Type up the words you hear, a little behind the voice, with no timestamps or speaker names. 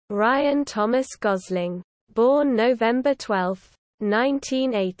Ryan Thomas Gosling, born November 12,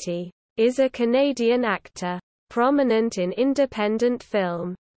 1980, is a Canadian actor, prominent in independent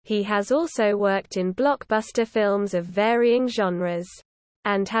film. He has also worked in blockbuster films of varying genres,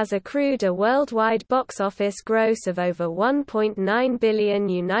 and has accrued a worldwide box office gross of over $1.9 billion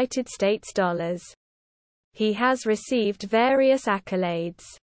United States dollars. He has received various accolades,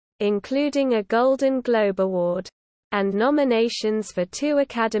 including a Golden Globe Award, and nominations for 2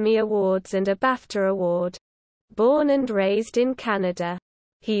 Academy Awards and a BAFTA Award. Born and raised in Canada,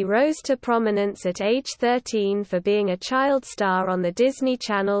 he rose to prominence at age 13 for being a child star on the Disney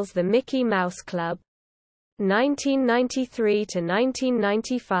Channel's The Mickey Mouse Club, 1993 to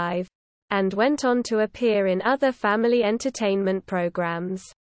 1995, and went on to appear in other family entertainment programs,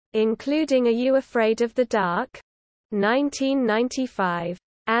 including Are You Afraid of the Dark? 1995,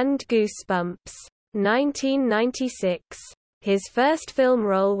 and Goosebumps, 1996. His first film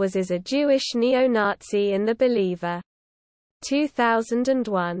role was as a Jewish neo-Nazi in The Believer,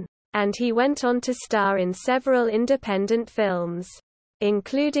 2001, and he went on to star in several independent films,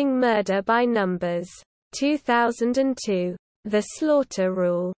 including Murder by Numbers, 2002, The Slaughter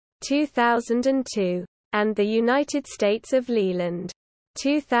Rule, 2002, and The United States of Leland,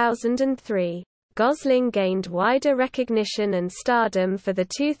 2003. Gosling gained wider recognition and stardom for the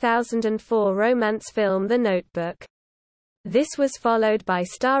 2004 romance film The Notebook. This was followed by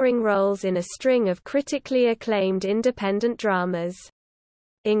starring roles in a string of critically acclaimed independent dramas,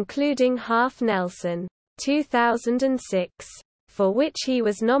 including Half Nelson, 2006, for which he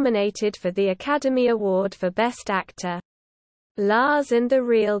was nominated for the Academy Award for Best Actor, Lars and the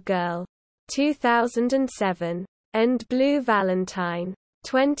Real Girl, 2007, and Blue Valentine,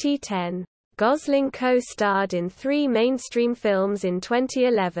 2010. Gosling co-starred in 3 mainstream films in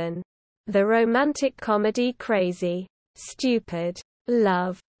 2011. The romantic comedy Crazy, Stupid,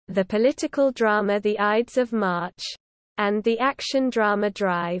 Love, the political drama The Ides of March, and the action drama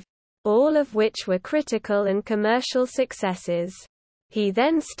Drive, all of which were critical and commercial successes. He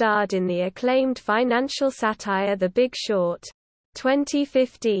then starred in the acclaimed financial satire The Big Short,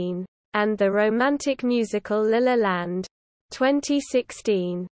 2015, and the romantic musical La La Land,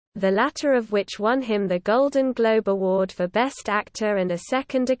 2016. The latter of which won him the Golden Globe Award for Best Actor and a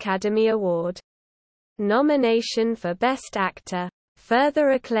second Academy Award nomination for Best Actor. Further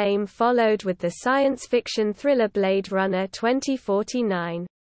acclaim followed with the science fiction thriller Blade Runner 2049,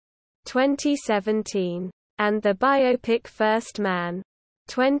 2017, and the biopic First Man,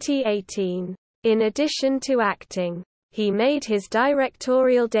 2018. In addition to acting, he made his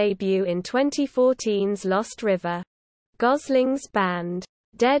directorial debut in 2014's Lost River. Gosling's band,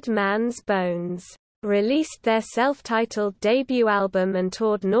 Dead Man's Bones, released their self-titled debut album and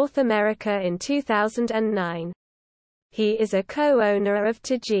toured North America in 2009. He is a co-owner of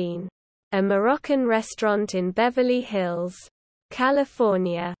Tagine, a Moroccan restaurant in Beverly Hills,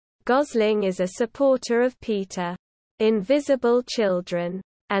 California. Gosling is a supporter of PETA, Invisible Children,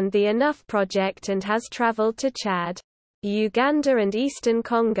 and the Enough Project and has traveled to Chad, Uganda and Eastern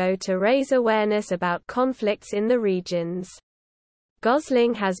Congo to raise awareness about conflicts in the regions.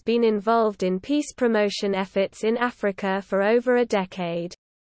 Gosling has been involved in peace promotion efforts in Africa for over a decade.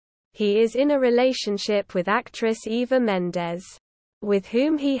 He is in a relationship with actress Eva Mendes, with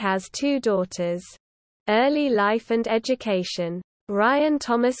whom he has 2 daughters. Early life and education. Ryan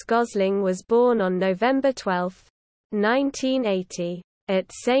Thomas Gosling was born on November 12, 1980,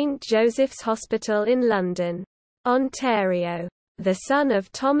 at St. Joseph's Hospital in London, Ontario, the son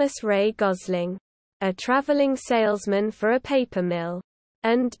of Thomas Ray Gosling, a traveling salesman for a paper mill,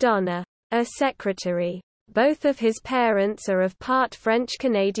 and Donna, a secretary. Both of his parents are of part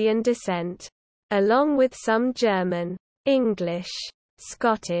French-Canadian descent, along with some German, English,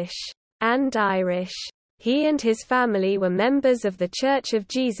 Scottish, and Irish. He and his family were members of The Church of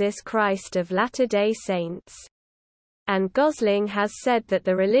Jesus Christ of Latter-day Saints. And Gosling has said that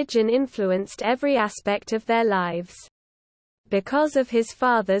the religion influenced every aspect of their lives. Because of his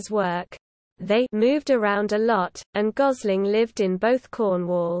father's work, they moved around a lot, and Gosling lived in both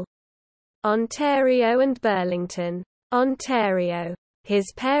Cornwall, Ontario and Burlington, Ontario.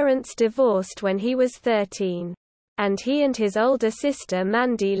 His parents divorced when he was 13, and he and his older sister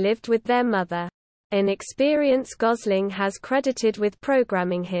Mandy lived with their mother, an experience Gosling has credited with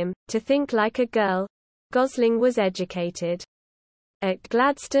programming him to think like a girl. Gosling was educated at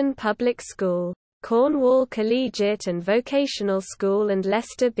Gladstone Public School, Cornwall Collegiate and Vocational School and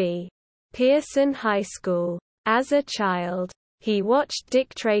Leicester B. Pearson High School. As a child, he watched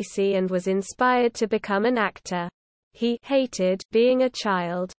Dick Tracy and was inspired to become an actor. He hated being a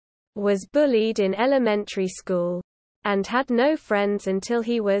child, was bullied in elementary school, and had no friends until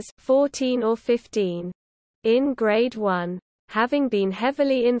he was 14 or 15. In grade 1, having been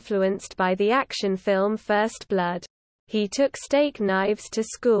heavily influenced by the action film First Blood, he took steak knives to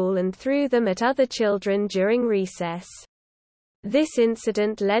school and threw them at other children during recess. This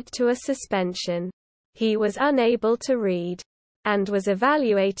incident led to a suspension. He was unable to read, and was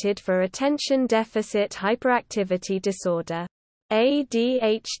evaluated for attention deficit hyperactivity disorder,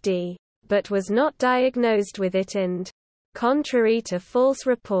 ADHD, but was not diagnosed with it and, contrary to false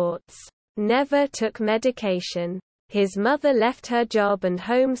reports, never took medication. His mother left her job and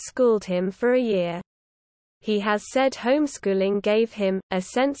home-schooled him for a year. He has said homeschooling gave him a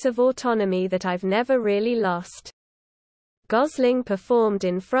sense of autonomy that I've never really lost. Gosling performed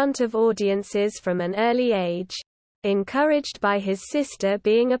in front of audiences from an early age. Encouraged by his sister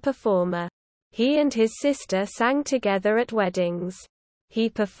being a performer, he and his sister sang together at weddings. He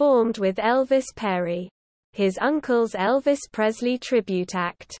performed with Elvis Perry, his uncle's Elvis Presley tribute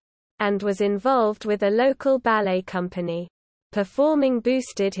act, and was involved with a local ballet company. Performing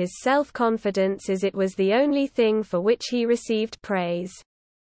boosted his self-confidence as it was the only thing for which he received praise.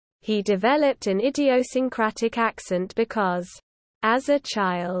 He developed an idiosyncratic accent because, as a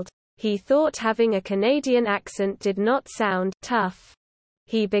child, he thought having a Canadian accent did not sound tough.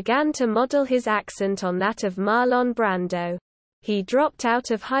 He began to model his accent on that of Marlon Brando. He dropped out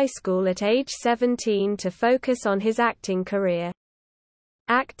of high school at age 17 to focus on his acting career.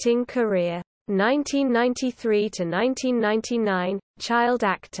 Acting career. 1993 to 1999, child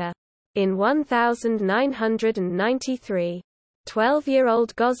actor. In 1993,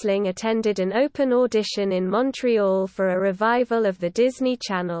 12-year-old Gosling attended an open audition in Montreal for a revival of the Disney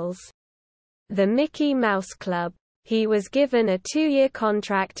Channel's The Mickey Mouse Club. He was given a 2-year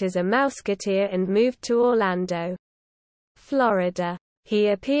contract as a Mouseketeer and moved to Orlando, Florida. He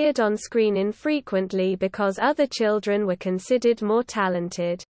appeared on screen infrequently because other children were considered more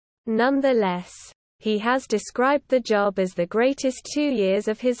talented. Nonetheless, he has described the job as the greatest 2 years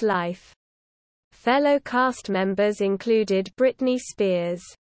of his life. Fellow cast members included Britney Spears,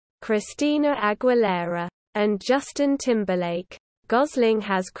 Christina Aguilera, and Justin Timberlake. Gosling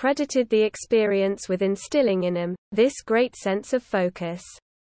has credited the experience with instilling in him this great sense of focus.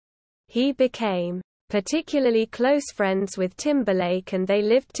 He became particularly close friends with Timberlake and they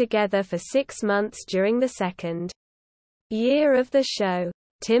lived together for 6 months during the second year of the show.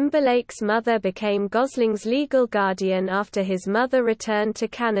 Timberlake's mother became Gosling's legal guardian after his mother returned to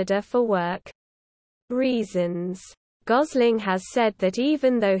Canada for work reasons. Gosling has said that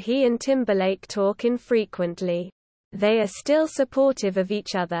even though he and Timberlake talk infrequently, they are still supportive of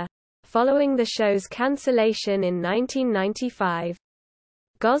each other. Following the show's cancellation in 1995,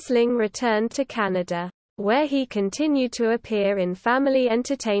 Gosling returned to Canada, where he continued to appear in family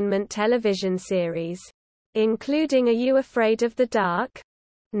entertainment television series, including Are You Afraid of the Dark?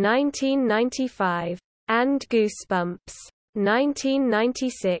 1995, and Goosebumps,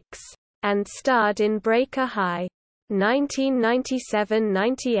 1996, and starred in Breaker High,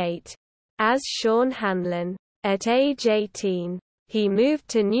 1997-98, as Sean Hanlon. At age 18, he moved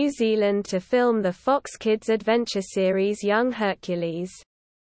to New Zealand to film the Fox Kids adventure series Young Hercules,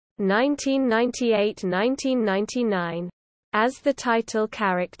 1998-1999, as the title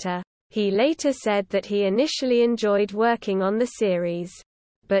character. He later said that he initially enjoyed working on the series,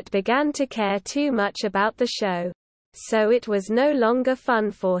 but began to care too much about the show, so it was no longer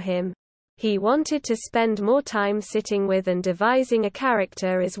fun for him. He wanted to spend more time sitting with and devising a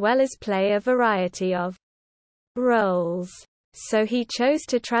character as well as play a variety of roles. So he chose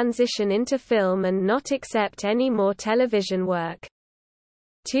to transition into film and not accept any more television work.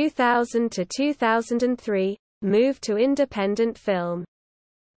 2000 to 2003, moved to independent film.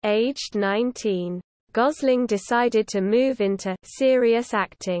 Aged 19, Gosling decided to move into serious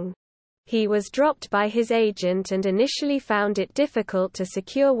acting. He was dropped by his agent and initially found it difficult to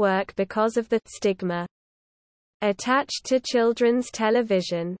secure work because of the stigma attached to children's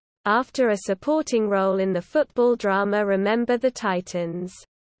television. After a supporting role in the football drama Remember the Titans,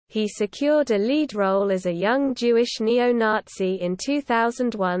 he secured a lead role as a young Jewish neo-Nazi in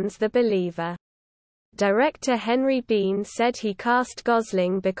 2001's The Believer. Director Henry Bean said he cast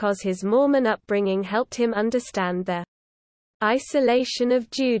Gosling because his Mormon upbringing helped him understand the isolation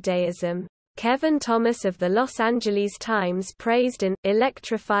of Judaism. Kevin Thomas of the Los Angeles Times praised an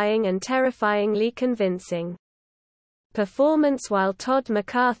electrifying and terrifyingly convincing performance, while Todd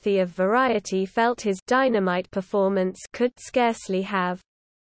McCarthy of Variety felt his dynamite performance could scarcely have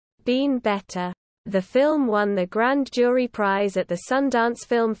been better. The film won the Grand Jury Prize at the Sundance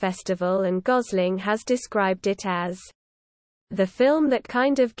Film Festival, and Gosling has described it as the film that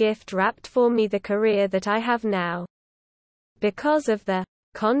kind of gift wrapped for me the career that I have now. Because of the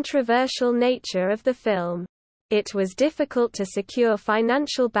controversial nature of the film, it was difficult to secure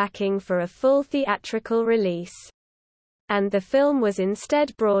financial backing for a full theatrical release, and the film was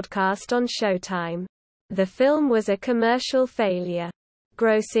instead broadcast on Showtime. The film was a commercial failure,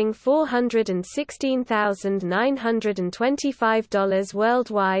 grossing $416,925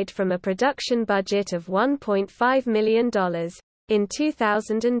 worldwide from a production budget of $1.5 million. In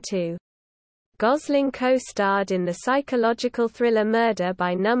 2002, Gosling co-starred in the psychological thriller Murder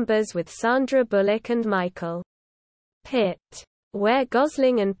by Numbers with Sandra Bullock and Michael Pitt, where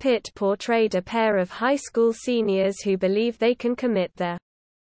Gosling and Pitt portrayed a pair of high school seniors who believe they can commit the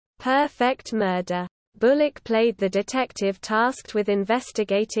perfect murder. Bullock played the detective tasked with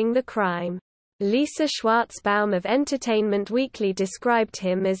investigating the crime. Lisa Schwartzbaum of Entertainment Weekly described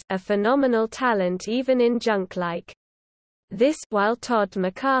him as a phenomenal talent even in junk like this, while Todd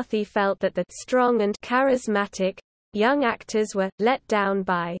McCarthy felt that the strong and charismatic young actors were let down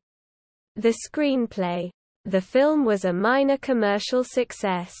by the screenplay. The film was a minor commercial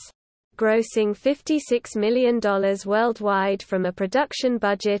success, grossing $56 million worldwide from a production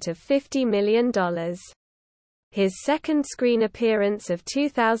budget of $50 million. His second screen appearance of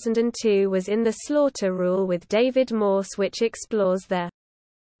 2002 was in The Slaughter Rule with David Morse, which explores the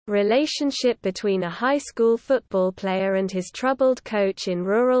relationship between a high school football player and his troubled coach in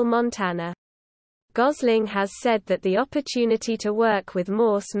rural Montana. Gosling has said that the opportunity to work with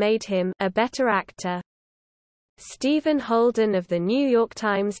Morse made him a better actor. Stephen Holden of The New York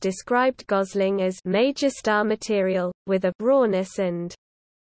Times described Gosling as major star material, with a rawness and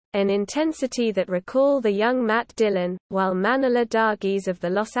an intensity that recall the young Matt Dillon, while Manohla Dargis of the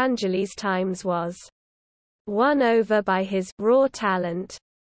Los Angeles Times was won over by his raw talent.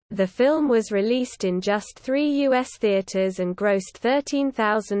 The film was released in just 3 U.S. theaters and grossed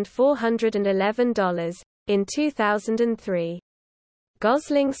 $13,411. In 2003,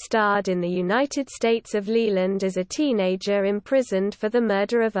 Gosling starred in The United States of Leland as a teenager imprisoned for the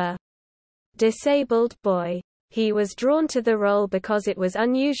murder of a disabled boy. He was drawn to the role because it was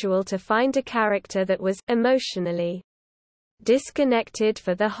unusual to find a character that was emotionally disconnected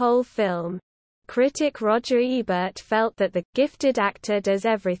for the whole film. Critic Roger Ebert felt that the gifted actor does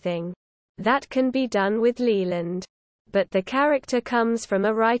everything that can be done with Leland, but the character comes from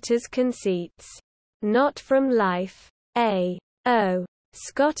a writer's conceits, not from life. A.O.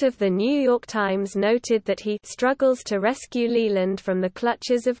 Scott of The New York Times noted that he struggles to rescue Leland from the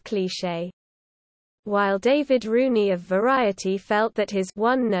clutches of cliché, while David Rooney of Variety felt that his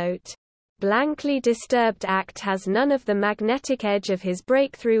one-note, blankly disturbed act has none of the magnetic edge of his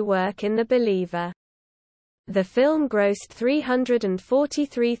breakthrough work in The Believer. The film grossed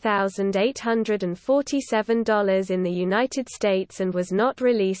 $343,847 in the United States and was not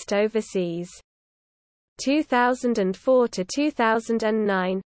released overseas. 2004 to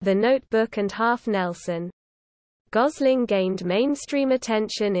 2009, The Notebook and Half Nelson. Gosling gained mainstream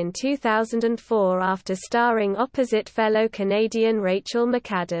attention in 2004 after starring opposite fellow Canadian Rachel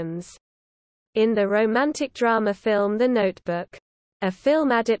McAdams in the romantic drama film The Notebook, a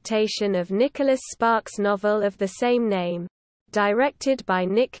film adaptation of Nicholas Sparks' novel of the same name, directed by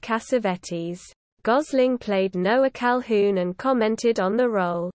Nick Cassavetes. Gosling played Noah Calhoun and commented on the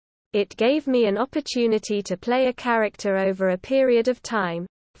role, "It gave me an opportunity to play a character over a period of time,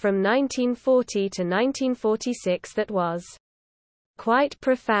 from 1940 to 1946 that was quite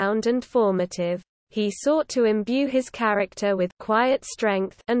profound and formative. He sought to imbue his character with quiet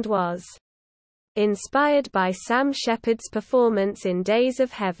strength and was inspired by Sam Shepard's performance in Days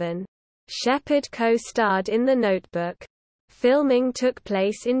of Heaven." Shepard co-starred in The Notebook. Filming took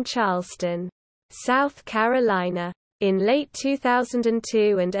place in Charleston, South Carolina, in late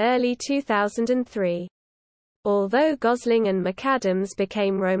 2002 and early 2003. Although Gosling and McAdams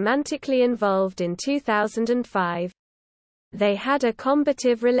became romantically involved in 2005, they had a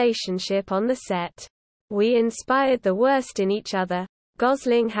combative relationship on the set. "We inspired the worst in each other,"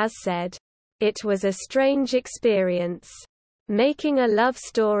 Gosling has said. "It was a strange experience. Making a love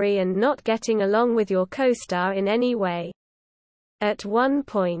story and not getting along with your co-star in any way." At one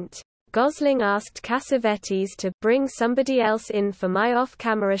point, Gosling asked Cassavetes to bring somebody else in for my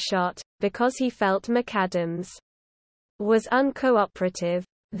off-camera shot, because he felt McAdams was uncooperative.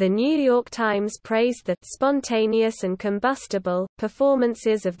 The New York Times praised the spontaneous and combustible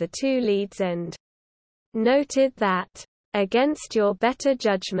performances of the two leads and noted that, "Against your better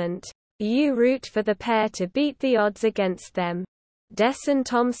judgment, you root for the pair to beat the odds against them." Desson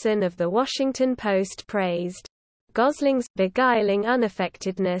Thompson of The Washington Post praised Gosling's beguiling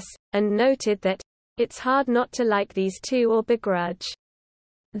unaffectedness, and noted that, "It's hard not to like these two or begrudge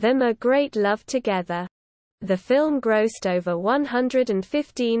them a great love together." The film grossed over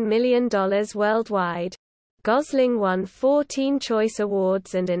 $115 million worldwide. Gosling won 14 Choice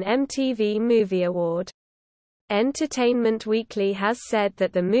Awards and an MTV Movie Award. Entertainment Weekly has said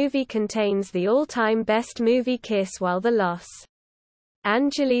that the movie contains the all-time best movie kiss, while the Los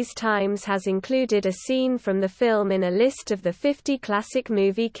Angeles Times has included a scene from the film in a list of the 50 classic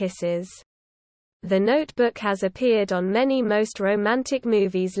movie kisses. The Notebook has appeared on many most romantic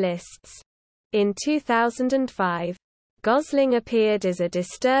movies lists. In 2005, Gosling appeared as a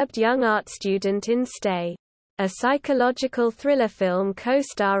disturbed young art student in Stay, a psychological thriller film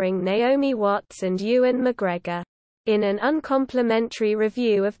co-starring Naomi Watts and Ewan McGregor. In an uncomplimentary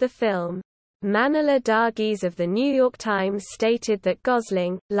review of the film, Manila Dargis of the New York Times stated that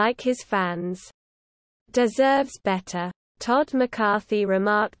Gosling, like his fans, deserves better. Todd McCarthy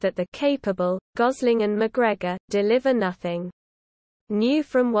remarked that the capable Gosling and McGregor deliver nothing new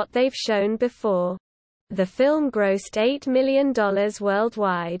from what they've shown before. The film grossed $8 million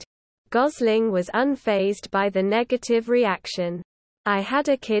worldwide. Gosling was unfazed by the negative reaction. "I had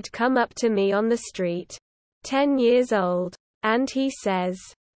a kid come up to me on the street, 10 years old, and he says,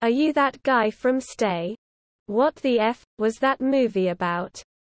 'Are you that guy from Stay? What the F was that movie about?'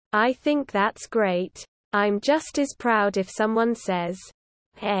 I think that's great. I'm just as proud if someone says,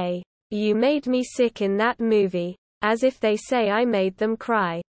 'Hey, you made me sick in that movie,' as if they say I made them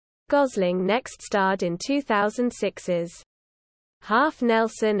cry." Gosling next starred in 2006's Half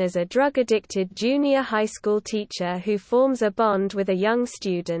Nelson as a drug-addicted junior high school teacher who forms a bond with a young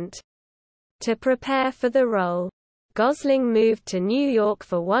student. To prepare for the role, Gosling moved to New York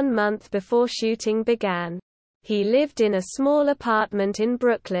for 1 month before shooting began. He lived in a small apartment in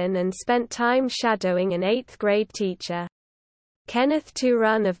Brooklyn and spent time shadowing an 8th-grade teacher. Kenneth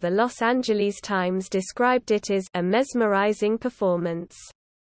Turan of the Los Angeles Times described it as a mesmerizing performance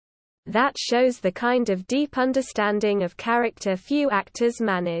that shows the kind of deep understanding of character few actors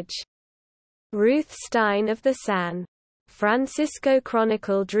manage. Ruth Stein of the San Francisco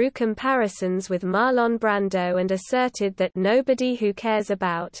Chronicle drew comparisons with Marlon Brando and asserted that nobody who cares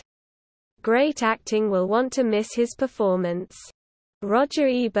about great acting will want to miss his performance. Roger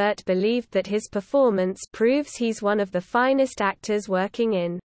Ebert believed that his performance proves he's one of the finest actors working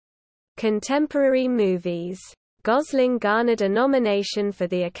in contemporary movies. Gosling garnered a nomination for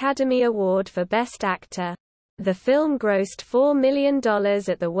the Academy Award for Best Actor. The film grossed $4 million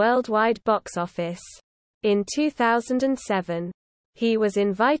at the worldwide box office. In 2007, he was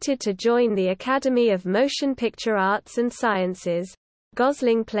invited to join the Academy of Motion Picture Arts and Sciences.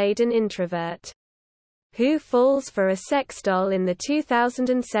 Gosling played an introvert who falls for a sex doll in the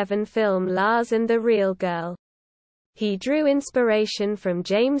 2007 film Lars and the Real Girl. He drew inspiration from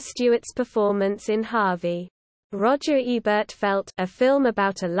James Stewart's performance in Harvey. Roger Ebert felt a film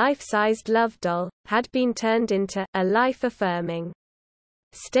about a life-sized love doll had been turned into a life-affirming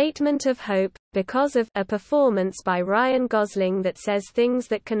statement of hope because of a performance by Ryan Gosling that says things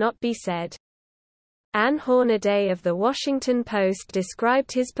that cannot be said. Anne Hornaday of The Washington Post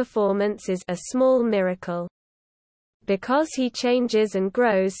described his performance as a small miracle because he changes and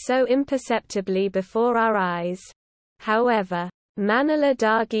grows so imperceptibly before our eyes. However, Manila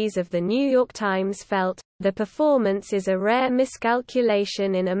Dargis of the New York Times felt the performance is a rare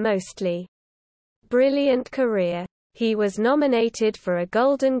miscalculation in a mostly brilliant career. He was nominated for a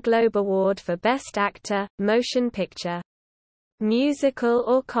Golden Globe Award for Best Actor, Motion Picture, Musical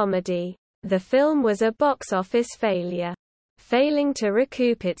or Comedy. The film was a box office failure, failing to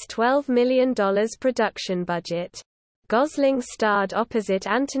recoup its $12 million production budget. Gosling starred opposite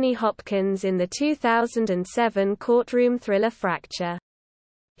Anthony Hopkins in the 2007 courtroom thriller Fracture.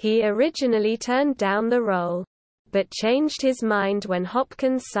 He originally turned down the role, but changed his mind when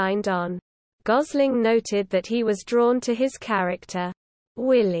Hopkins signed on. Gosling noted that he was drawn to his character,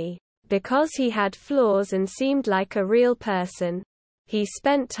 Willie, because he had flaws and seemed like a real person. He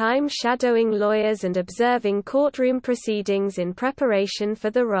spent time shadowing lawyers and observing courtroom proceedings in preparation for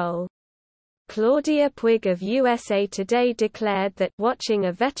the role. Claudia Puig of USA Today declared that watching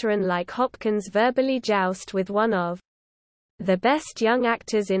a veteran like Hopkins verbally joust with one of the best young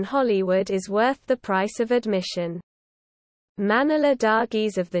actors in Hollywood is worth the price of admission. Manila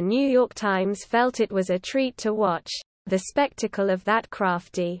Dargis of the New York Times felt it was a treat to watch the spectacle of that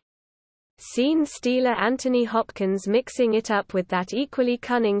crafty scene stealer Anthony Hopkins mixing it up with that equally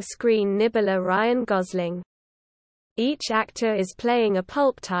cunning screen nibbler Ryan Gosling. Each actor is playing a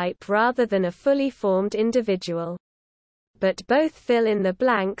pulp type rather than a fully formed individual. But both fill in the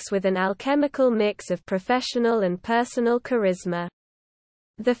blanks with an alchemical mix of professional and personal charisma.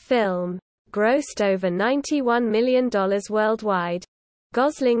 The film grossed over $91 million worldwide.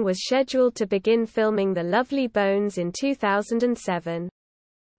 Gosling was scheduled to begin filming The Lovely Bones in 2007.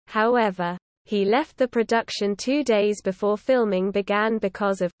 However, he left the production 2 days before filming began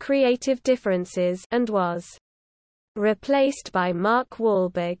because of creative differences and was replaced by Mark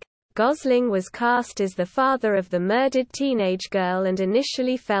Wahlberg. Gosling was cast as the father of the murdered teenage girl and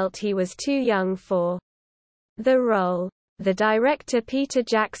initially felt he was too young for the role. The director Peter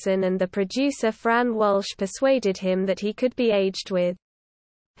Jackson and the producer Fran Walsh persuaded him that he could be aged with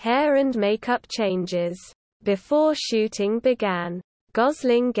hair and makeup changes. Before shooting began,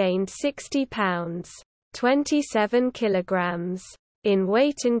 Gosling gained 60 pounds, 27 kilograms, in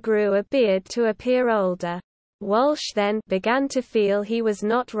weight and grew a beard to appear older. Walsh then began to feel he was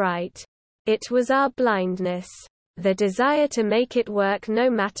not right. It was our blindness. The desire to make it work no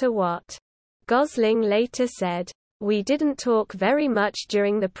matter what. Gosling later said, "We didn't talk very much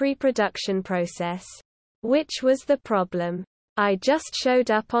during the pre-production process. Which was the problem. I just showed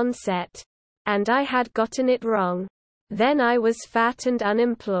up on set. And I had gotten it wrong. Then I was fat and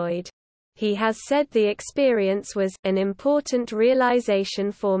unemployed." He has said the experience was an important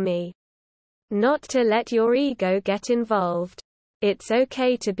realization for me. Not to let your ego get involved. It's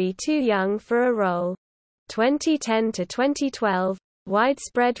okay to be too young for a role. 2010 to 2012,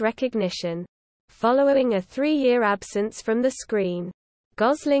 widespread recognition. Following a 3-year absence from the screen,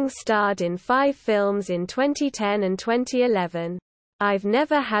 Gosling starred in 5 films in 2010 and 2011. "I've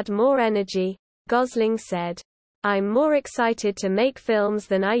never had more energy," Gosling said. "I'm more excited to make films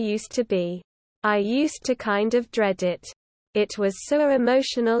than I used to be. I used to kind of dread it. It was so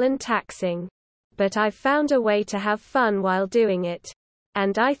emotional and taxing. But I've found a way to have fun while doing it.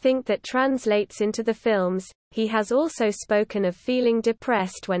 And I think that translates into the films." He has also spoken of feeling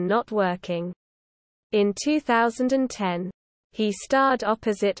depressed when not working. In 2010, he starred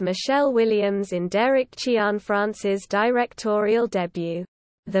opposite Michelle Williams in Derek Cianfrance's directorial debut,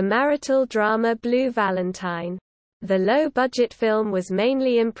 the marital drama Blue Valentine. The low-budget film was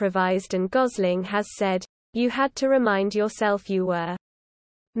mainly improvised and Gosling has said, "You had to remind yourself you were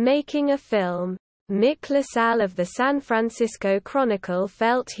making a film." Mick LaSalle of the San Francisco Chronicle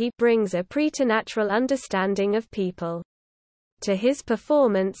felt he brings a preternatural understanding of people to his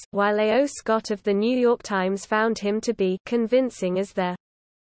performance, while A.O. Scott of the New York Times found him to be convincing as the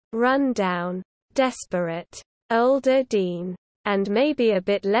run-down, desperate, older Dean, and maybe a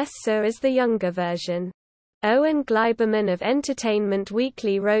bit less so as the younger version. Owen Gleiberman of Entertainment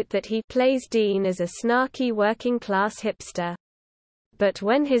Weekly wrote that he plays Dean as a snarky working-class hipster. But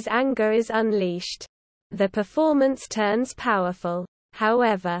when his anger is unleashed, the performance turns powerful.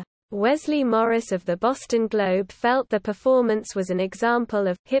 However, Wesley Morris of the Boston Globe felt the performance was an example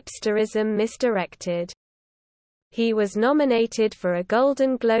of hipsterism misdirected. He was nominated for a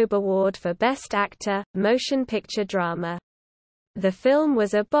Golden Globe Award for Best Actor, Motion Picture Drama. The film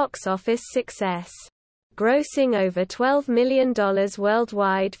was a box office success, grossing over $12 million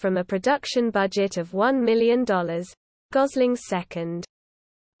worldwide from a production budget of $1 million. Gosling's second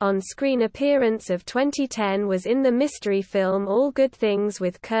on-screen appearance of 2010 was in the mystery film All Good Things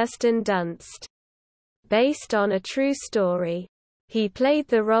with Kirsten Dunst. Based on a true story, he played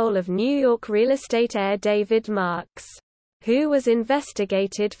the role of New York real estate heir David Marks, who was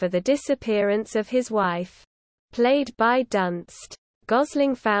investigated for the disappearance of his wife, played by Dunst.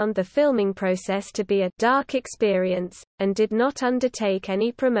 Gosling found the filming process to be a dark experience, and did not undertake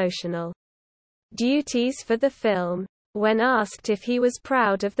any promotional duties for the film. When asked if he was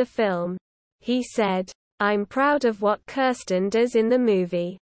proud of the film, he said, "I'm proud of what Kirsten does in the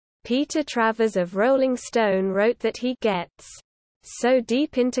movie." Peter Travers of Rolling Stone wrote that he gets so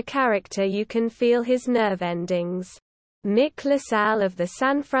deep into character you can feel his nerve endings. Mick LaSalle of the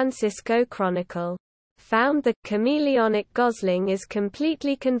San Francisco Chronicle found the chameleonic Gosling is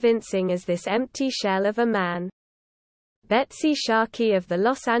completely convincing as this empty shell of a man. Betsy Sharkey of the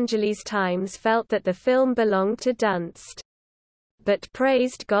Los Angeles Times felt that the film belonged to Dunst, but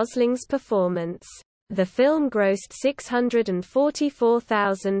praised Gosling's performance. The film grossed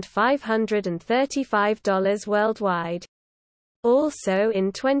 $644,535 worldwide. Also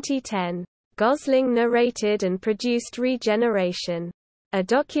in 2010, Gosling narrated and produced Regeneration, a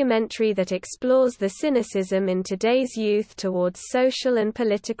documentary that explores the cynicism in today's youth towards social and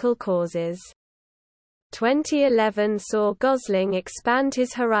political causes. 2011 saw Gosling expand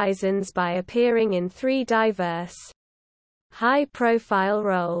his horizons by appearing in 3 diverse, high-profile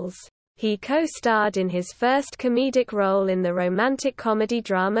roles. He co-starred in his first comedic role in the romantic comedy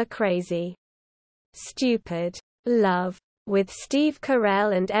drama Crazy Stupid Love, with Steve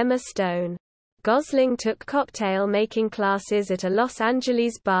Carell and Emma Stone. Gosling took cocktail-making classes at a Los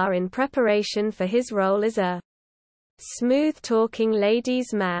Angeles bar in preparation for his role as a smooth-talking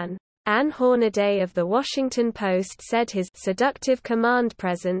ladies' man. Ann Hornaday of The Washington Post said his seductive command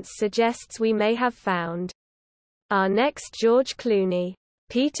presence suggests we may have found our next George Clooney.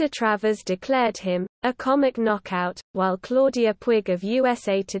 Peter Travers declared him a comic knockout, while Claudia Puig of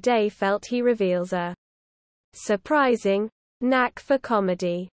USA Today felt he reveals a surprising knack for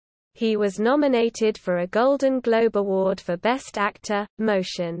comedy. He was nominated for a Golden Globe Award for Best Actor,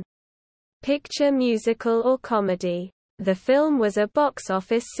 Motion Picture Musical or Comedy. The film was a box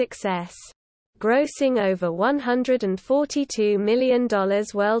office success, grossing over $142 million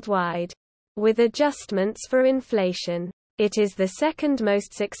worldwide. With adjustments for inflation, it is the second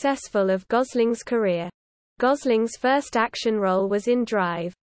most successful of Gosling's career. Gosling's first action role was in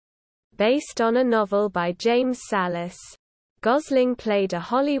Drive, based on a novel by James Sallis. Gosling played a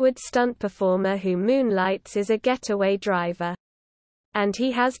Hollywood stunt performer who moonlights as a getaway driver, and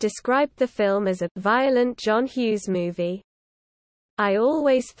he has described the film as a violent John Hughes movie. I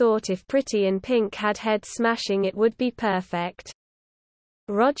always thought if Pretty in Pink had head smashing it would be perfect.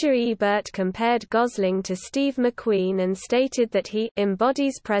 Roger Ebert compared Gosling to Steve McQueen and stated that he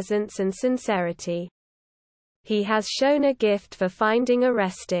embodies presence and sincerity. He has shown a gift for finding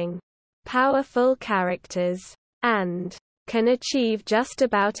arresting, powerful characters, and can achieve just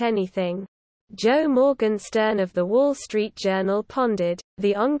about anything. Joe Morgenstern of The Wall Street Journal pondered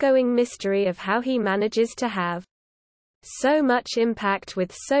the ongoing mystery of how he manages to have so much impact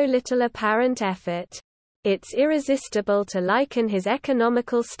with so little apparent effort. It's irresistible to liken his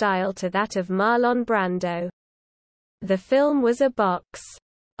economical style to that of Marlon Brando. The film was a box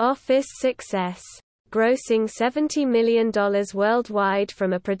office success, grossing $70 million worldwide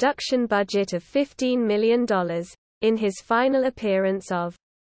from a production budget of $15 million. In his final appearance of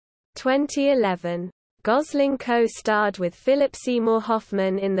 2011, Gosling co-starred with Philip Seymour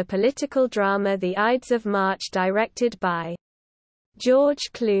Hoffman in the political drama The Ides of March, directed by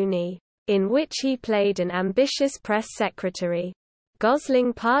George Clooney, in which he played an ambitious press secretary.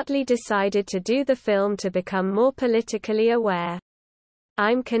 Gosling partly decided to do the film to become more politically aware.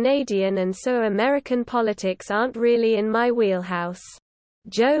 "I'm Canadian and so American politics aren't really in my wheelhouse."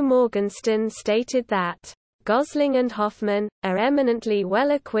 Joe Morgenstern stated that Gosling and Hoffman are eminently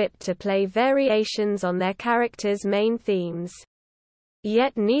well-equipped to play variations on their characters' main themes.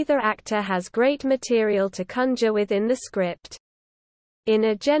 Yet neither actor has great material to conjure within the script. In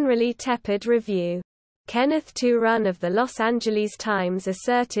a generally tepid review, Kenneth Turan of the Los Angeles Times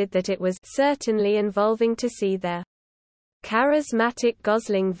asserted that it was certainly involving to see the charismatic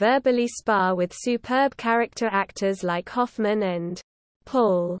Gosling verbally spar with superb character actors like Hoffman and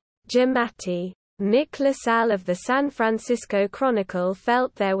Paul Giamatti. Nick LaSalle of the San Francisco Chronicle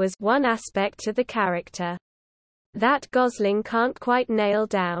felt there was one aspect to the character that Gosling can't quite nail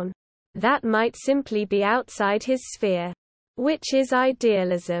down. That might simply be outside his sphere, which is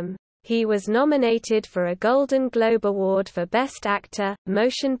idealism. He was nominated for a Golden Globe Award for Best Actor,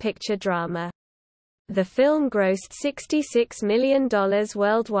 Motion Picture Drama. The film grossed $66 million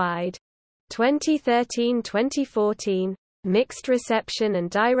worldwide. 2013-2014, mixed reception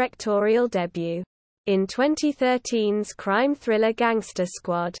and directorial debut. In 2013's crime thriller Gangster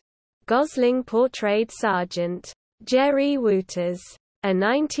Squad, Gosling portrayed Sergeant Jerry Wooters, a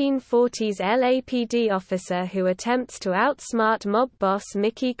 1940s LAPD officer who attempts to outsmart mob boss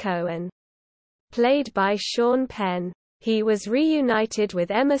Mickey Cohen, played by Sean Penn. He was reunited with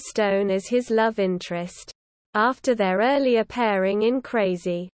Emma Stone as his love interest after their earlier pairing in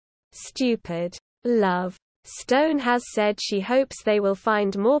Crazy Stupid Love. Stone has said she hopes they will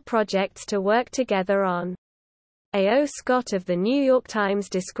find more projects to work together on. A.O. Scott of The New York Times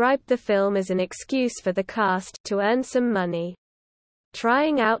described the film as an excuse for the cast to earn some money,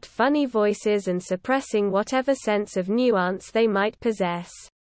 trying out funny voices and suppressing whatever sense of nuance they might possess.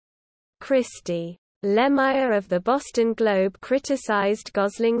 Christy Lemire of the Boston Globe criticized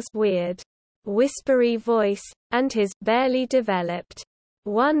Gosling's weird, whispery voice, and his barely developed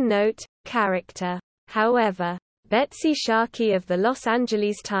one-note character. However, Betsy Sharkey of the Los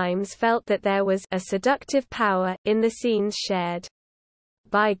Angeles Times felt that there was a seductive power in the scenes shared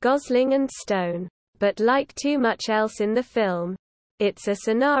by Gosling and Stone. But like too much else in the film, it's a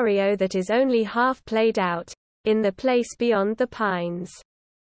scenario that is only half played out, in The Place Beyond the Pines,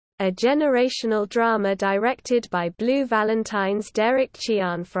 a generational drama directed by Blue Valentine's Derek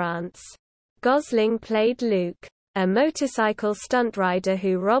Cianfrance. Gosling played Luke, a motorcycle stunt rider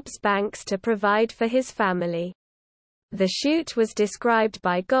who robs banks to provide for his family. The shoot was described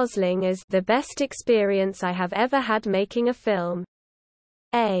by Gosling as the best experience I have ever had making a film.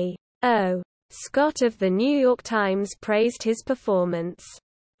 A.O. Scott of The New York Times praised his performance,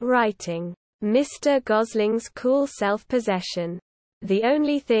 writing, Mr. Gosling's cool self-possession. The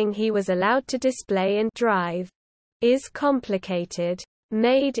only thing he was allowed to display in Drive is complicated,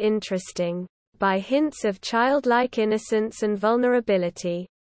 made interesting by hints of childlike innocence and vulnerability.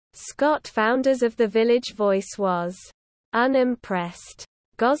 Scott, founders of The Village Voice, was unimpressed.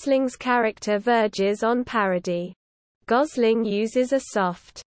 Gosling's character verges on parody. Gosling uses a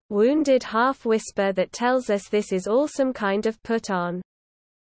soft, wounded half-whisper that tells us this is all some kind of put-on.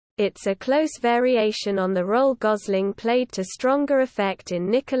 It's a close variation on the role Gosling played to stronger effect in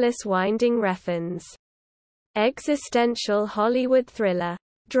Nicholas Winding Refn's existential Hollywood thriller,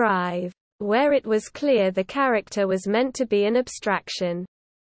 Drive, where it was clear the character was meant to be an abstraction.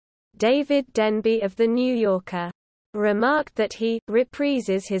 David Denby of The New Yorker remarked that he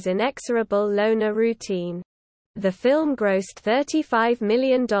reprises his inexorable loner routine. The film grossed $35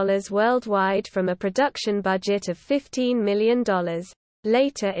 million worldwide from a production budget of $15 million.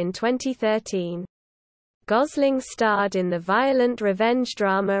 Later in 2013, Gosling starred in the violent revenge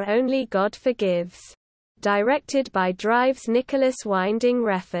drama Only God Forgives. Directed by Drive's Nicholas Winding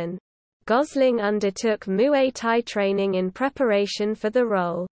Refn, Gosling undertook Muay Thai training in preparation for the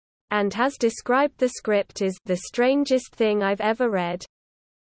role, and has described the script as the strangest thing I've ever read.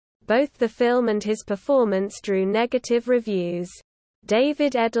 Both the film and his performance drew negative reviews.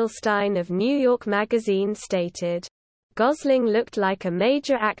 David Edelstein of New York Magazine stated, Gosling looked like a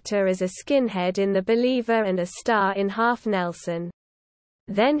major actor as a skinhead in The Believer and a star in Half Nelson.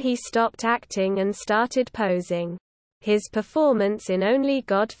 Then he stopped acting and started posing. His performance in Only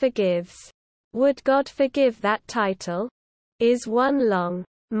God Forgives, would God forgive that title? Is one long,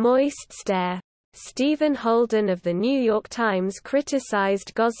 moist stare. Stephen Holden of The New York Times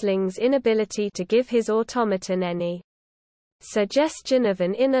criticized Gosling's inability to give his automaton any suggestion of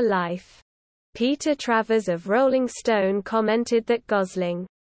an inner life. Peter Travers of Rolling Stone commented that Gosling,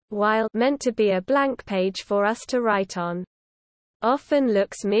 while meant to be a blank page for us to write on, often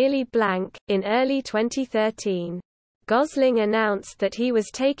looks merely blank. In early 2013, Gosling announced that he was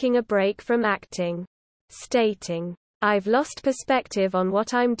taking a break from acting, stating, I've lost perspective on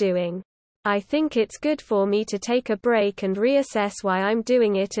what I'm doing. I think it's good for me to take a break and reassess why I'm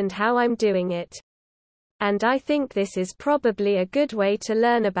doing it and how I'm doing it. And I think this is probably a good way to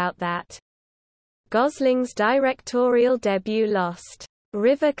learn about that. Gosling's directorial debut Lost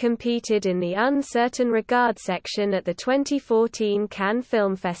River competed in the Uncertain Regard section at the 2014 Cannes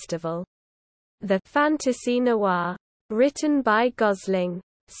Film Festival. The fantasy noir, written by Gosling,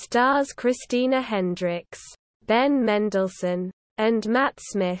 stars Christina Hendricks, Ben Mendelsohn, and Matt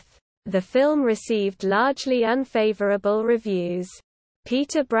Smith. The film received largely unfavorable reviews.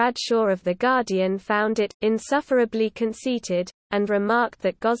 Peter Bradshaw of The Guardian found it insufferably conceited, and remarked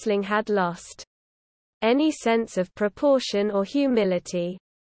that Gosling had lost any sense of proportion or humility.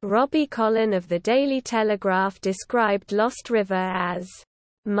 Robbie Collin of the Daily Telegraph described Lost River as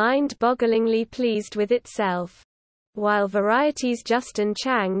mind-bogglingly pleased with itself, while Variety's Justin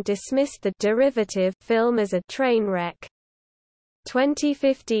Chang dismissed the derivative film as a train wreck.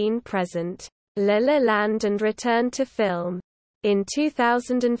 2015 present. La La Land and return to film. In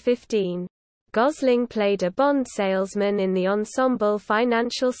 2015, Gosling played a Bond salesman in the ensemble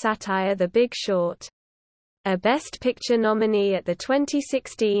financial satire The Big Short, a Best Picture nominee at the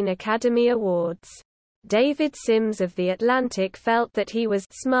 2016 Academy Awards. David Sims of The Atlantic felt that he was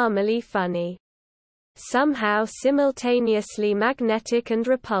smarmily funny, somehow simultaneously magnetic and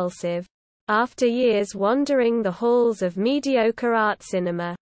repulsive. After years wandering the halls of mediocre art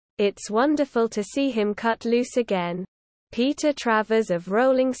cinema, it's wonderful to see him cut loose again. Peter Travers of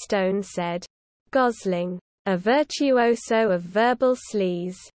Rolling Stone said, Gosling, a virtuoso of verbal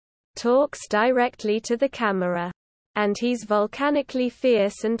sleaze, talks directly to the camera, and he's volcanically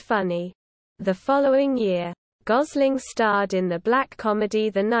fierce and funny. The following year, Gosling starred in the black comedy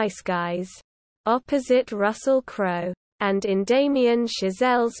The Nice Guys, opposite Russell Crowe, and in Damien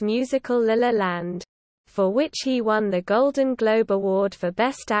Chazelle's musical La La Land, for which he won the Golden Globe Award for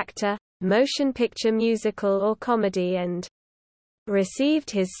Best Actor, Motion Picture Musical or Comedy and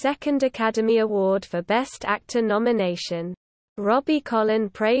received his second Academy Award for Best Actor nomination. Robbie Collin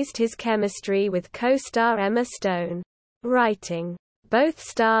praised his chemistry with co-star Emma Stone, writing, both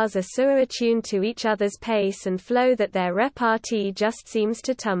stars are so attuned to each other's pace and flow that their repartee just seems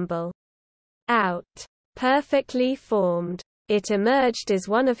to tumble out. Perfectly formed. It emerged as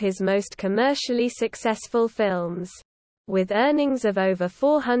one of his most commercially successful films, with earnings of over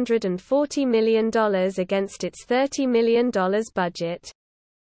 $440 million against its $30 million budget.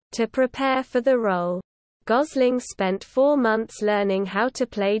 To prepare for the role, Gosling spent 4 months learning how to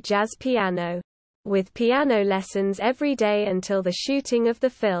play jazz piano, with piano lessons every day until the shooting of the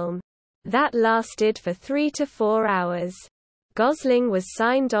film. that lasted for 3 to 4 hours. Gosling was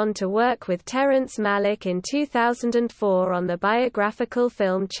signed on to work with Terrence Malick in 2004 on the biographical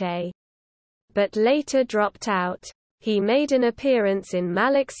film Che, but later dropped out. He made an appearance in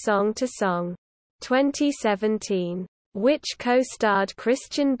Malick's Song to Song 2017, which co-starred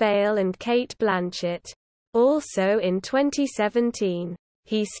Christian Bale and Cate Blanchett. Also in 2017,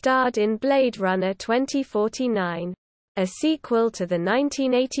 he starred in Blade Runner 2049, a sequel to the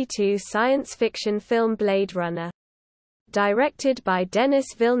 1982 science fiction film Blade Runner. Directed by Denis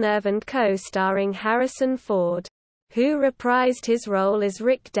Villeneuve and co-starring Harrison Ford, who reprised his role as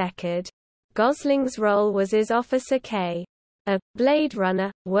Rick Deckard. Gosling's role was as Officer K, a Blade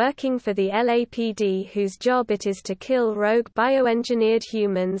Runner, working for the LAPD whose job it is to kill rogue bioengineered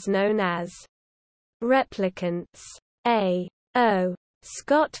humans known as replicants. A.O.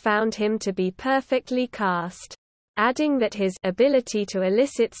 Scott found him to be perfectly cast, adding that his ability to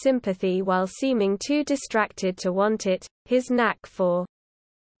elicit sympathy while seeming too distracted to want it, his knack for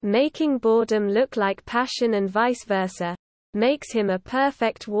making boredom look like passion and vice versa, makes him a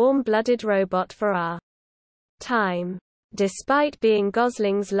perfect warm-blooded robot for our time. Despite being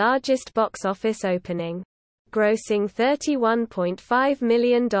Gosling's largest box office opening, grossing $31.5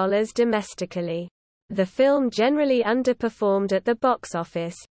 million domestically, the film generally underperformed at the box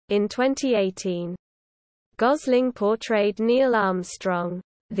office. In 2018, Gosling portrayed Neil Armstrong,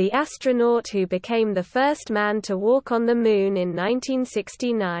 the astronaut who became the first man to walk on the Moon in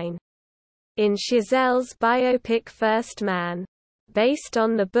 1969. In Chazelle's biopic First Man, based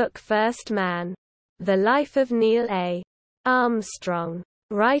on the book First Man, The Life of Neil A. Armstrong,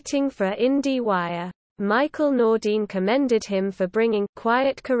 writing for IndieWire, Michael Nordine commended him for bringing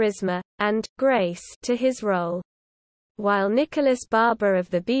quiet charisma and grace to his role, while Nicholas Barber of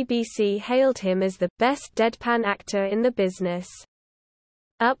the BBC hailed him as the best deadpan actor in the business.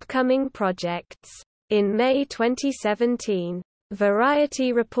 Upcoming projects. In May 2017,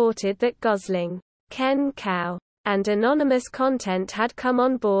 Variety reported that Gosling, Ken Kao, and Anonymous Content had come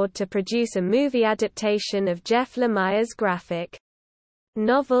on board to produce a movie adaptation of Jeff Lemire's graphic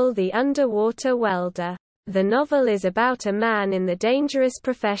novel The Underwater Welder. The novel is about a man in the dangerous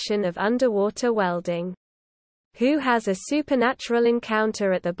profession of underwater welding, who has a supernatural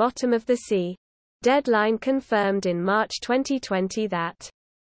encounter at the bottom of the sea. Deadline confirmed in March 2020 that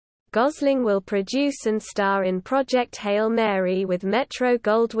Gosling will produce and star in Project Hail Mary with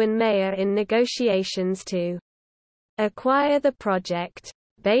Metro-Goldwyn-Mayer in negotiations to acquire the project.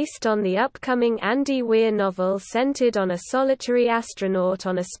 Based on the upcoming Andy Weir novel centered on a solitary astronaut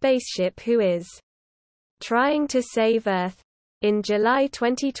on a spaceship who is trying to save Earth. In July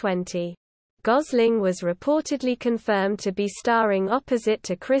 2020, Gosling was reportedly confirmed to be starring opposite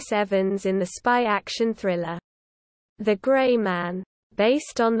to Chris Evans in the spy action thriller The Gray Man,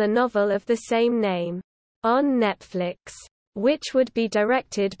 based on the novel of the same name, on Netflix, which would be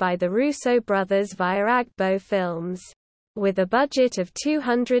directed by the Russo brothers via Agbo Films, with a budget of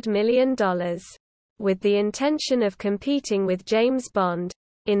 $200 million, with the intention of competing with James Bond.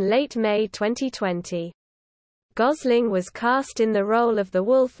 In late May 2020, Gosling was cast in the role of the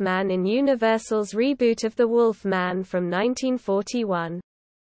Wolfman in Universal's reboot of The Wolfman from 1941.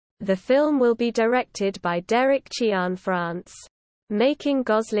 The film will be directed by Derek Cianfrance, making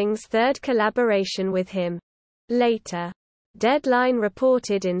Gosling's third collaboration with him. Later, Deadline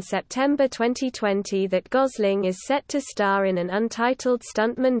reported in September 2020 that Gosling is set to star in an untitled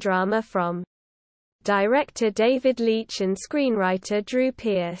stuntman drama from director David Leitch and screenwriter Drew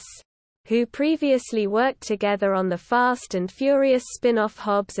Pearce, who previously worked together on the Fast and Furious spin-off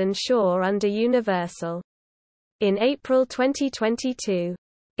Hobbs and Shaw under Universal. In April 2022,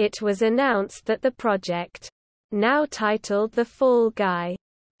 it was announced that the project, now titled The Fall Guy,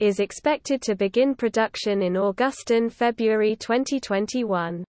 is expected to begin production in August and February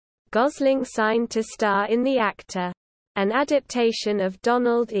 2021. Gosling signed to star in The Actor, an adaptation of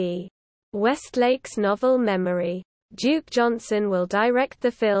Donald E. Westlake's novel Memory. Duke Johnson will direct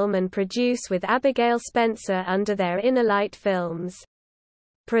the film and produce with Abigail Spencer under their Innerlight Films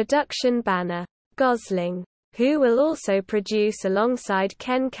production banner. Gosling, who will also produce alongside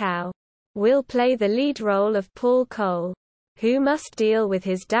Ken Kao, will play the lead role of Paul Cole, who must deal with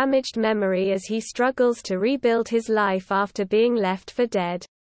his damaged memory as he struggles to rebuild his life after being left for dead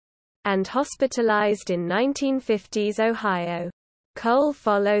and hospitalized in 1950s Ohio. Cole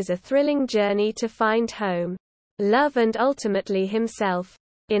follows a thrilling journey to find home, love and ultimately himself.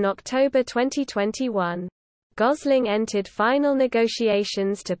 In October 2021, Gosling entered final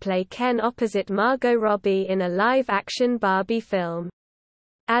negotiations to play Ken opposite Margot Robbie in a live-action Barbie film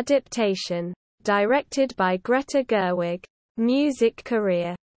adaptation, directed by Greta Gerwig. Music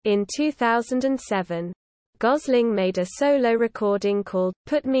career. In 2007, Gosling made a solo recording called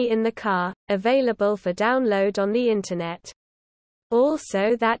 "Put Me in the Car," available for download on the Internet.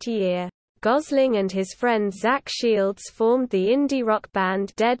 Also that year, Gosling and his friend Zach Shields formed the indie rock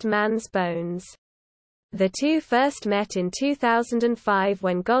band Dead Man's Bones. The two first met in 2005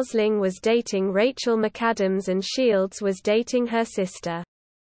 when Gosling was dating Rachel McAdams and Shields was dating her sister,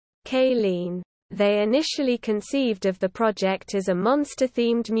 Kayleen. They initially conceived of the project as a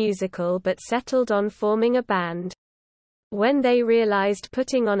monster-themed musical but settled on forming a band. When they realized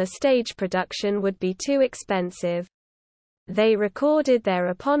putting on a stage production would be too expensive, they recorded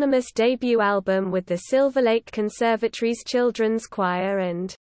their eponymous debut album with the Silver Lake Conservatory's children's choir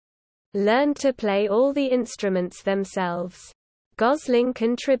and learned to play all the instruments themselves. Gosling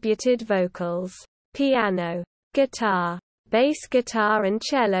contributed vocals, piano, guitar, bass guitar and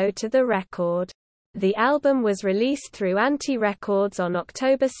cello to the record. The album was released through Anti Records on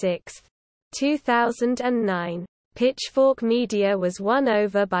October 6, 2009. Pitchfork Media was won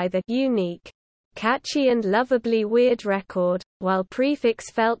over by the unique, catchy and lovably weird record, while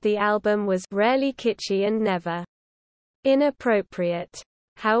Prefix felt the album was rarely kitschy and never inappropriate.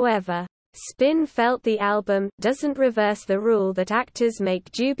 However, Spin felt the album doesn't reverse the rule that actors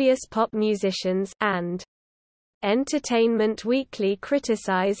make dubious pop musicians, and Entertainment Weekly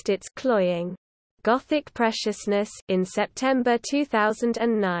criticized its cloying Gothic preciousness. In September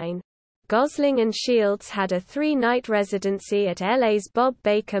 2009, Gosling and Shields had a 3-night residency at LA's Bob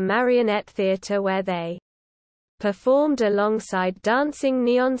Baker Marionette Theatre where they performed alongside dancing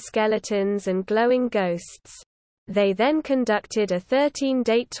neon skeletons and glowing ghosts. They then conducted a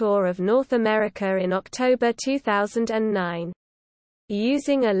 13-date tour of North America in October 2009,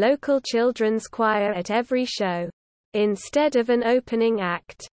 using a local children's choir at every show. Instead of an opening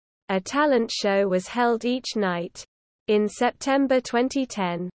act, a talent show was held each night. In September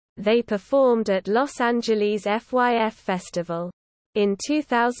 2010, they performed at Los Angeles' FYF Festival. In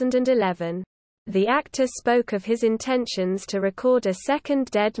 2011, the actor spoke of his intentions to record a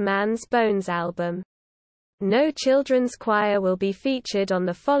second Dead Man's Bones album. No children's choir will be featured on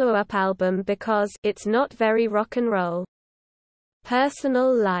the follow-up album because it's not very rock and roll.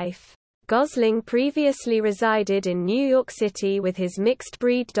 Personal life. Gosling previously resided in New York City with his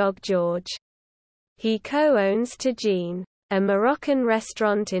mixed-breed dog George. He co-owns Tajine, a Moroccan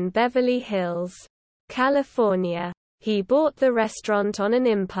restaurant in Beverly Hills, California. He bought the restaurant on an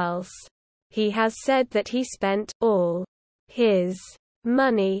impulse. He has said that he spent all his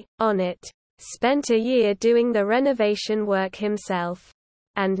money on it, spent a year doing the renovation work himself,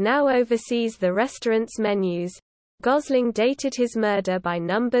 and now oversees the restaurant's menus. Gosling dated his Murder by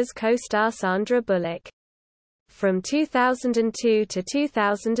Numbers co-star Sandra Bullock from 2002 to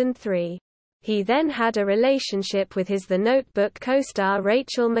 2003. He then had a relationship with his The Notebook co-star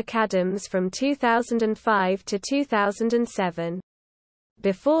Rachel McAdams from 2005 to 2007.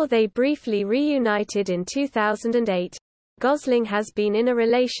 Before they briefly reunited in 2008, Gosling has been in a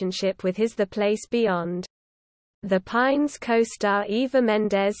relationship with his The Place Beyond the Pines co-star Eva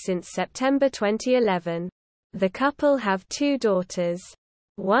Mendes since September 2011. The couple have 2 daughters,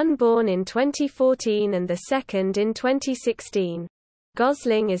 one born in 2014 and the second in 2016.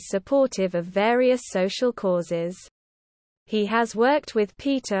 Gosling is supportive of various social causes. He has worked with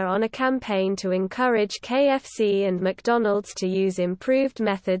Peter on a campaign to encourage KFC and McDonald's to use improved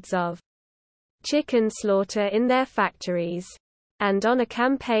methods of chicken slaughter in their factories, and on a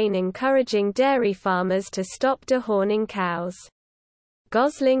campaign encouraging dairy farmers to stop dehorning cows.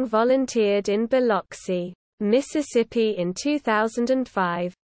 Gosling volunteered in Biloxi, Mississippi in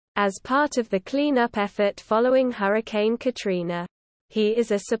 2005, as part of the cleanup effort following Hurricane Katrina. He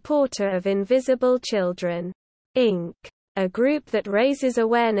is a supporter of Invisible Children, Inc., a group that raises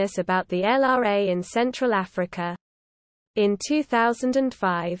awareness about the LRA in Central Africa. In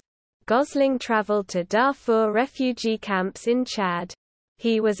 2005, Gosling traveled to Darfur refugee camps in Chad.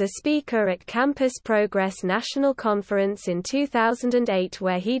 He was a speaker at Campus Progress National Conference in 2008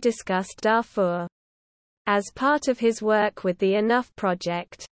 where he discussed Darfur. As part of his work with the Enough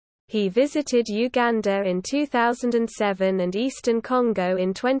Project, he visited Uganda in 2007 and Eastern Congo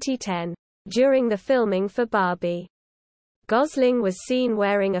in 2010, during the filming for Barbie. Gosling was seen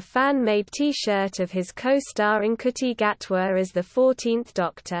wearing a fan-made T-shirt of his co-star Nkuti Gatwa as the 14th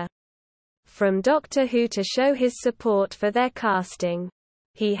Doctor from Doctor Who to show his support for their casting.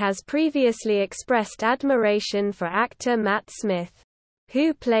 He has previously expressed admiration for actor Matt Smith,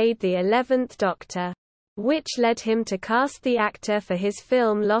 who played the 11th Doctor, which led him to cast the actor for his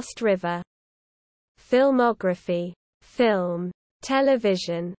film Lost River. Filmography. Film.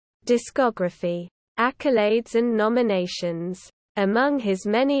 Television. Discography. Accolades and nominations. Among his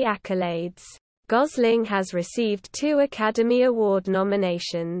many accolades, Gosling has received 2 Academy Award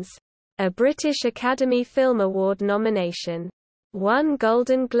nominations, a British Academy Film Award nomination, 1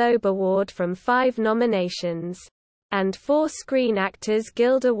 Golden Globe Award from 5 nominations, and 4 Screen Actors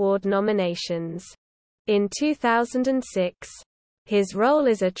Guild Award nominations. In 2006, his role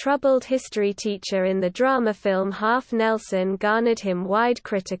as a troubled history teacher in the drama film Half Nelson garnered him wide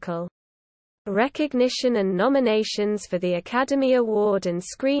critical recognition and nominations for the Academy Award and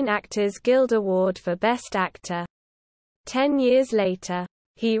Screen Actors Guild Award for Best Actor. 10 years later,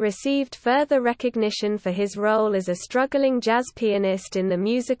 he received further recognition for his role as a struggling jazz pianist in the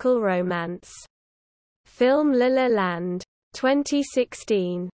musical romance film La La Land,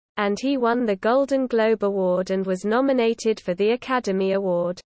 2016, and he won the Golden Globe Award and was nominated for the Academy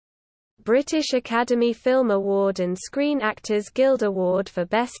Award, British Academy Film Award and Screen Actors Guild Award for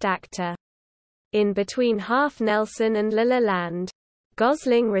Best Actor. In between Half Nelson and La La Land,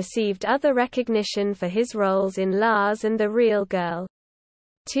 Gosling received other recognition for his roles in Lars and the Real Girl,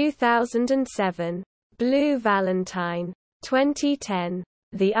 2007, Blue Valentine, 2010,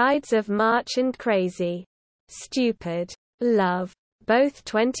 The Ides of March and Crazy, Stupid, Love, both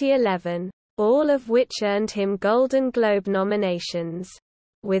 2011, all of which earned him Golden Globe nominations,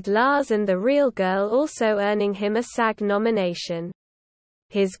 with Lars and the Real Girl also earning him a SAG nomination.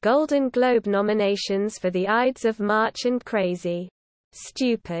 His Golden Globe nominations for The Ides of March and Crazy,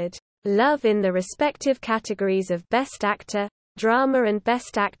 Stupid, Love in the respective categories of Best Actor, Drama and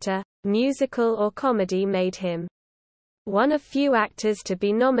Best Actor, Musical or Comedy made him one of few actors to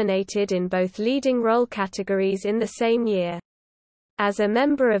be nominated in both leading role categories in the same year. As a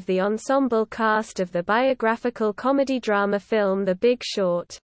member of the ensemble cast of the biographical comedy-drama film The Big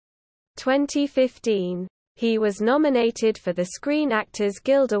Short, 2015, he was nominated for the Screen Actors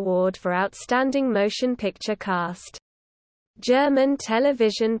Guild Award for Outstanding Motion Picture Cast. German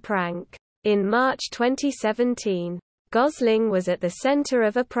television prank. In March 2017, Gosling was at the center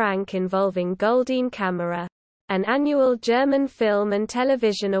of a prank involving Goldene Kamera, an annual German film and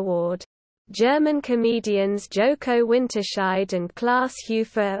television award. German comedians Joko Winterscheid and Klaas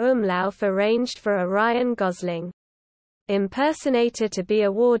Hufer Umlauf arranged for a Ryan Gosling impersonator to be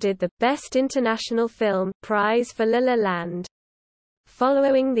awarded the Best International Film prize for La La Land.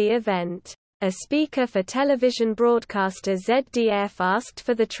 Following the event, a speaker for television broadcaster ZDF asked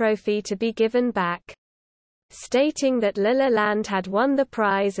for the trophy to be given back, stating that La La Land had won the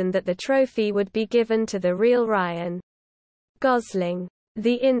prize and that the trophy would be given to the real Ryan Gosling.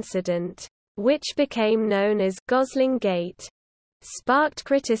 The incident, which became known as Gosling Gate, sparked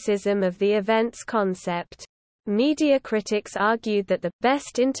criticism of the event's concept. Media critics argued that the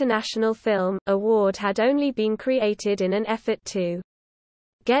Best International Film award had only been created in an effort to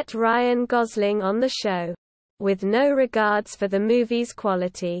get Ryan Gosling on the show, with no regards for the movie's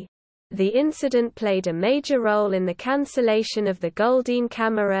quality. The incident played a major role in the cancellation of the Goldene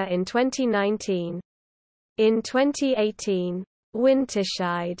Kamera in 2019. In 2018,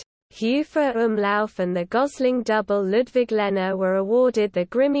 Winterscheid, Hufer Umlauf and the Gosling double Ludwig Lehner were awarded the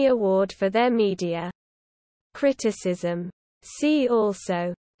Grammy Award for their media criticism. See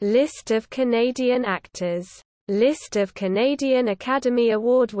also, List of Canadian actors. List of Canadian Academy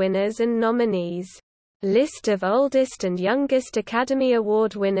Award winners and nominees. List of oldest and youngest Academy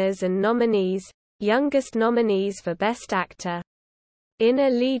Award winners and nominees. Youngest nominees for Best Actor in a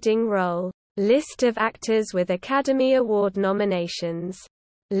Leading Role. List of actors with Academy Award nominations.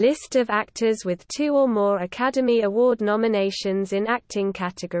 List of actors with 2 or more Academy Award nominations in acting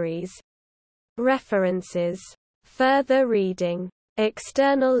categories. References. Further reading.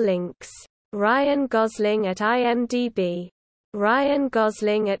 External links. Ryan Gosling at IMDb. Ryan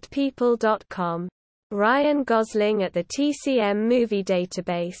Gosling at People.com. Ryan Gosling at the TCM Movie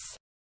Database.